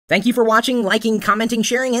Thank you for watching, liking, commenting,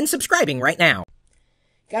 sharing, and subscribing right now.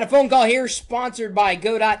 Got a phone call here sponsored by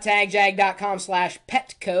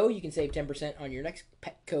go.tagjag.com/petco. You can save 10% on your next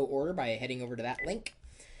Petco order by heading over to that link.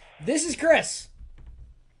 This is Chris.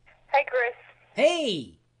 Hey, Chris.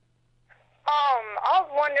 Hey. I was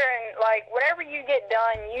wondering, whenever you get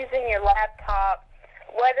done using your laptop,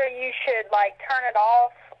 whether you should, turn it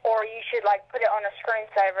off or you should, put it on a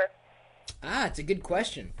screensaver. Ah, it's a good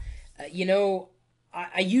question.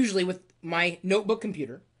 I usually, with my notebook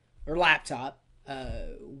computer or laptop,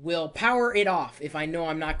 will power it off if I know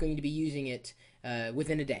I'm not going to be using it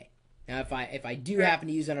within a day. Now, if I do happen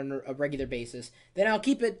to use it on a regular basis, then I'll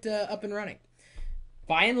keep it up and running.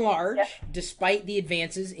 By and large, despite the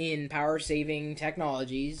advances in power-saving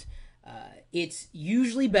technologies, it's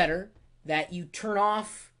usually better that you turn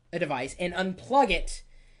off a device and unplug it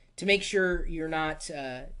to make sure you're not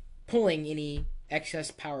pulling any excess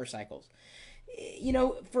power cycles.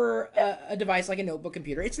 For a device like a notebook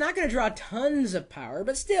computer, it's not going to draw tons of power,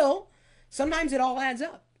 but still, sometimes it all adds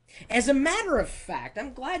up. As a matter of fact,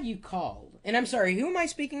 I'm glad you called. And I'm sorry, who am I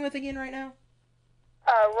speaking with again right now?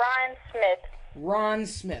 Ryan Smith. Ron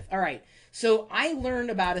Smith. All right. So I learned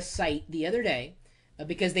about a site the other day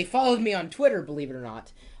because they followed me on Twitter, believe it or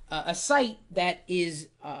not, a site that is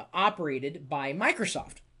operated by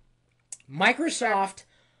Microsoft. Microsoft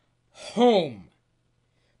Home.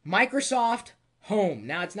 Microsoft Home.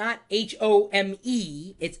 Now, it's not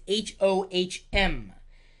H-O-M-E, it's H-O-H-M.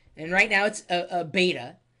 And right now, it's a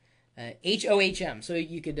beta, H-O-H-M. So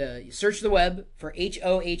you could search the web for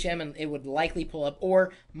H-O-H-M, and it would likely pull up,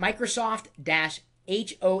 or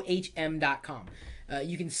Microsoft-HOHM.com.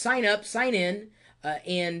 You can sign up, sign in,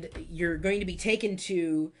 and you're going to be taken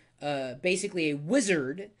to basically a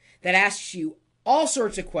wizard that asks you all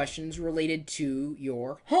sorts of questions related to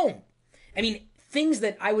your home. I mean, things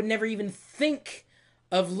that I would never even think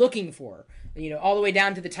of looking for, all the way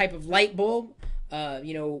down to the type of light bulb,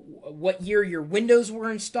 what year your windows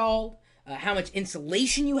were installed, how much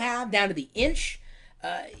insulation you have, down to the inch.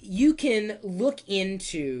 You can look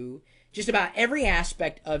into just about every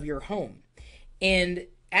aspect of your home. And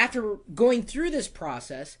after going through this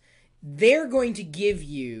process, they're going to give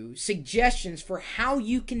you suggestions for how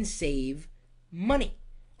you can save money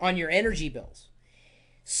on your energy bills.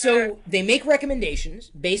 So they make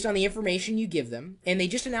recommendations based on the information you give them, and they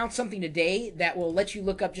just announced something today that will let you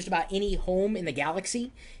look up just about any home in the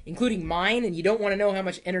galaxy, including mine, and you don't want to know how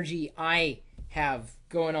much energy I have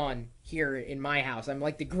going on here in my house. I'm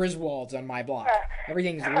like the Griswolds on my block.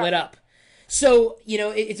 Everything's lit up. So,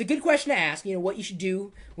 it's a good question to ask, what you should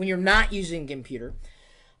do when you're not using a computer.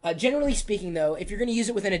 Generally speaking, though, if you're going to use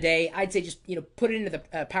it within a day, I'd say just, put it into the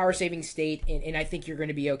power-saving state, and I think you're going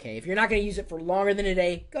to be okay. If you're not going to use it for longer than a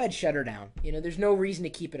day, go ahead and shut her down. There's no reason to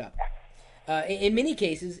keep it up. In many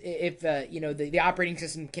cases, if, the operating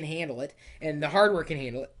system can handle it, and the hardware can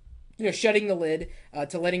handle it, shutting the lid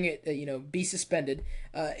to letting it, be suspended,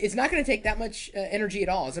 it's not going to take that much energy at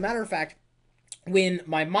all. As a matter of fact, when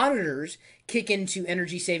my monitors kick into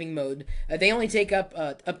energy-saving mode, they only take up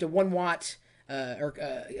to 1 watt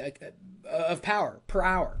of power per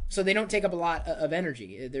hour, so they don't take up a lot of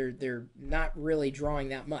energy. They're not really drawing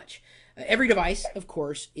that much. Every device, of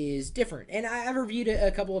course, is different, and I've reviewed a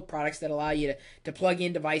couple of products that allow you to plug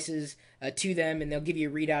in devices to them, and they'll give you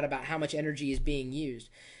a readout about how much energy is being used.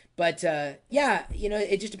 But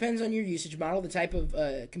it just depends on your usage model, the type of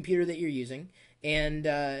computer that you're using, and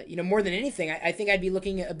more than anything, I think I'd be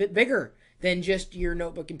looking a bit bigger than just your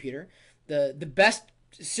notebook computer. The best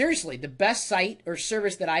site or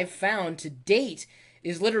service that I've found to date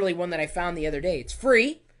is literally one that I found the other day. It's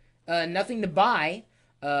free, nothing to buy.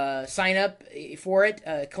 Sign up for it,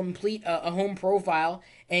 complete a home profile,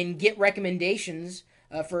 and get recommendations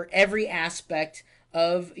for every aspect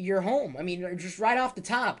of your home. I mean, just right off the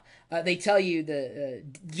top, they tell you the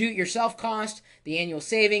do-it-yourself cost, the annual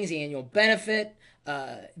savings, the annual benefit,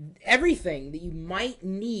 everything that you might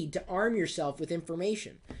need to arm yourself with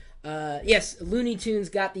information. Yes, Looney Tunes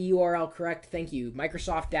got the URL correct. Thank you.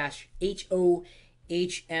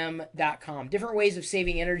 Microsoft-HOHM.com. Different ways of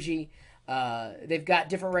saving energy. They've got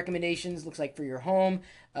different recommendations, looks like, for your home.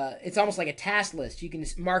 It's almost like a task list. You can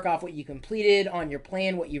mark off what you completed on your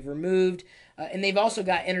plan, what you've removed. And they've also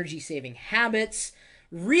got energy-saving habits.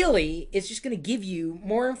 Really, it's just going to give you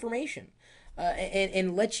more information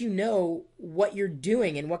and let you know what you're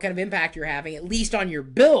doing and what kind of impact you're having, at least on your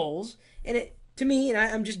bills. And to me, and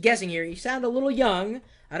I'm just guessing here, you sound a little young.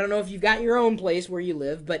 I don't know if you've got your own place where you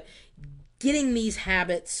live, but getting these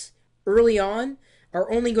habits early on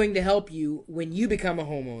are only going to help you when you become a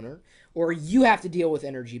homeowner, or you have to deal with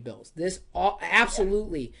energy bills. This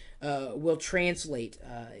absolutely will translate.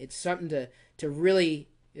 It's something to really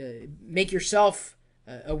make yourself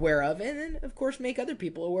aware of, and then of course make other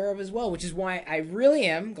people aware of as well, which is why I really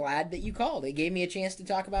am glad that you called. It gave me a chance to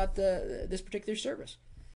talk about this particular service.